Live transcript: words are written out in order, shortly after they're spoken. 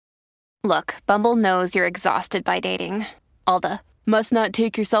Look, Bumble knows you're exhausted by dating. All the must not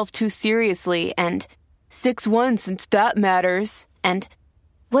take yourself too seriously and 6'1" since that matters. And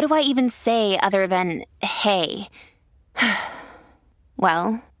what do I even say other than hey?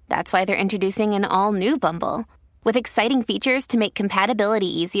 Well, that's why they're introducing an all-new Bumble with exciting features to make compatibility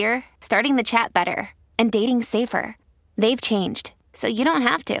easier, starting the chat better, and dating safer. They've changed, so you don't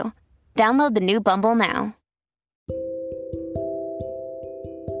have to. Download the new Bumble now.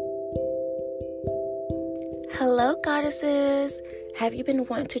 Hello, goddesses. Have you been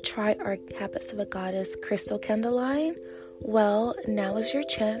wanting to try our Habits of a Goddess crystal candle line? Well, now is your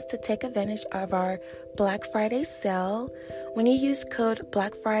chance to take advantage of our Black Friday sale. When you use code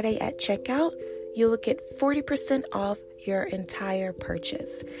Black Friday at checkout, you will get 40% off your entire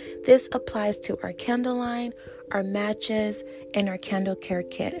purchase. This applies to our candle line, our matches, and our candle care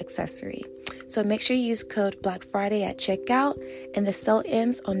kit accessory. So make sure you use code Black Friday at checkout, and the sale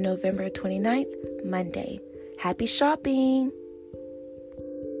ends on November 29th, Monday. Happy shopping!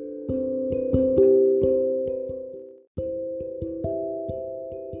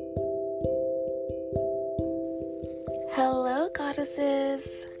 Hello,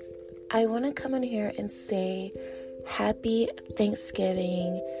 goddesses. I want to come in here and say happy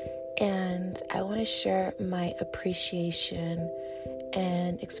Thanksgiving, and I want to share my appreciation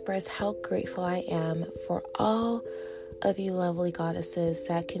and express how grateful I am for all of you lovely goddesses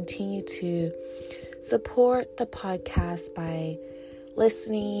that continue to support the podcast by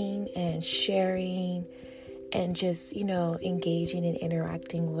listening and sharing and just, engaging and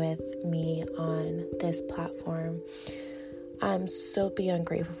interacting with me on this platform. I'm so beyond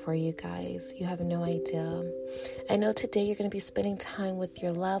grateful for you guys. You have no idea. I know today you're going to be spending time with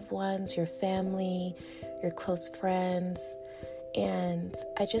your loved ones, your family, your close friends, and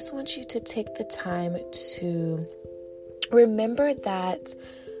I just want you to take the time to remember that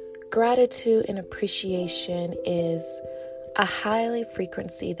gratitude and appreciation is a highly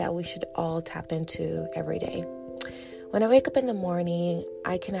frequency that we should all tap into every day. When I wake up in the morning,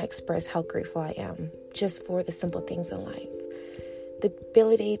 I cannot express how grateful I am just for the simple things in life. The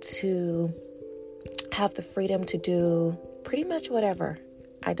ability to have the freedom to do pretty much whatever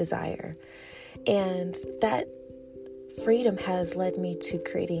I desire. And that freedom has led me to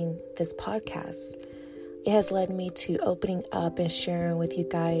creating this podcast. It has led me to opening up and sharing with you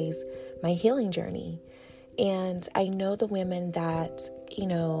guys my healing journey. And I know the women that,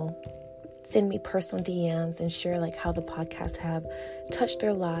 send me personal DMs and share how the podcasts have touched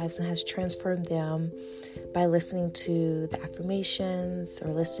their lives and has transformed them by listening to the affirmations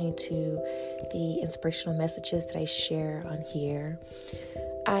or listening to the inspirational messages that I share on here.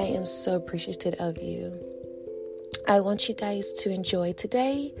 I am so appreciative of you. I want you guys to enjoy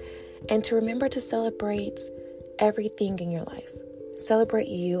today and to remember to celebrate everything in your life. Celebrate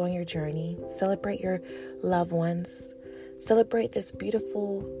you on your journey. Celebrate your loved ones. Celebrate this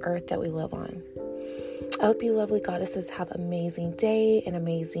beautiful earth that we live on. I hope you lovely goddesses have an amazing day, an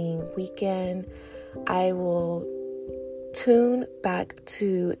amazing weekend. I will tune back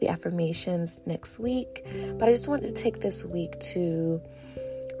to the affirmations next week, but I just wanted to take this week to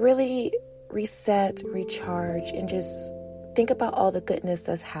really reset, recharge, and just think about all the goodness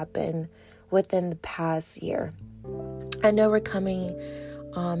that's happened within the past year. I know we're coming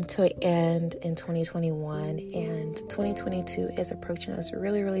to an end in 2021, and 2022 is approaching us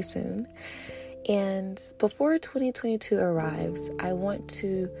really, really soon. And before 2022 arrives, I want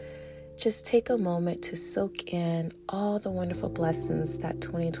to just take a moment to soak in all the wonderful blessings that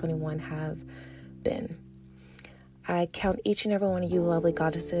 2021 have been. I count each and every one of you lovely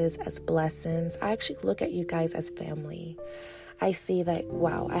goddesses as blessings. I actually look at you guys as family. I see that,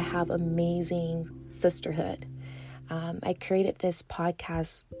 wow, I have amazing sisterhood. I created this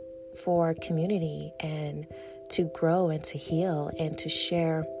podcast for community and to grow and to heal and to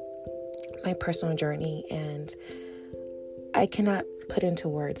share my personal journey. And I cannot put into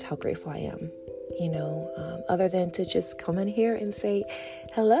words how grateful I am, other than to just come in here and say,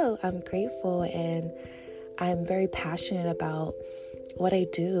 hello, I'm grateful. And I'm very passionate about what I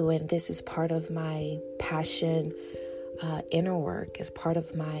do. And this is part of my passion, inner work, is part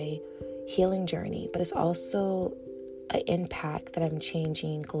of my healing journey, but it's also an impact that I'm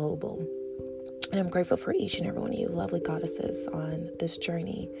changing global. And I'm grateful for each and every one of you lovely goddesses on this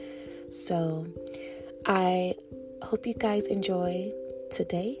journey. So I hope you guys enjoy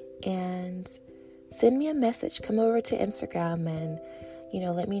today and send me a message. Come over to Instagram and,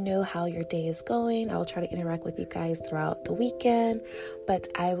 let me know how your day is going. I will try to interact with you guys throughout the weekend, but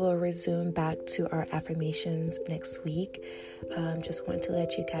I will resume back to our affirmations next week. Just want to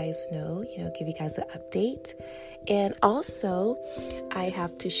let you guys know, give you guys an update. And also, I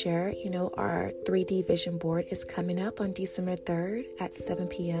have to share, our 3D vision board is coming up on December 3rd at 7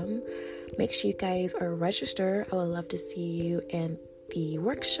 p.m. Make sure you guys are registered. I would love to see you in the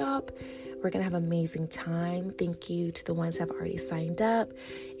workshop. We're going to have an amazing time. Thank you to the ones that have already signed up.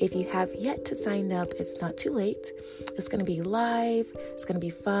 If you have yet to sign up, it's not too late. It's going to be live. It's going to be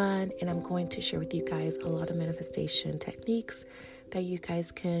fun. And I'm going to share with you guys a lot of manifestation techniques that you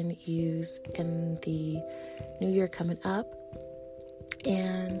guys can use in the new year coming up.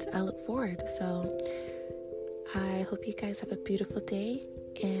 And I look forward. So I hope you guys have a beautiful day.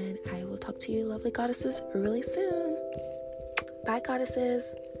 And I will talk to you, lovely goddesses, really soon. Bye,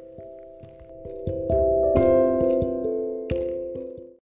 goddesses.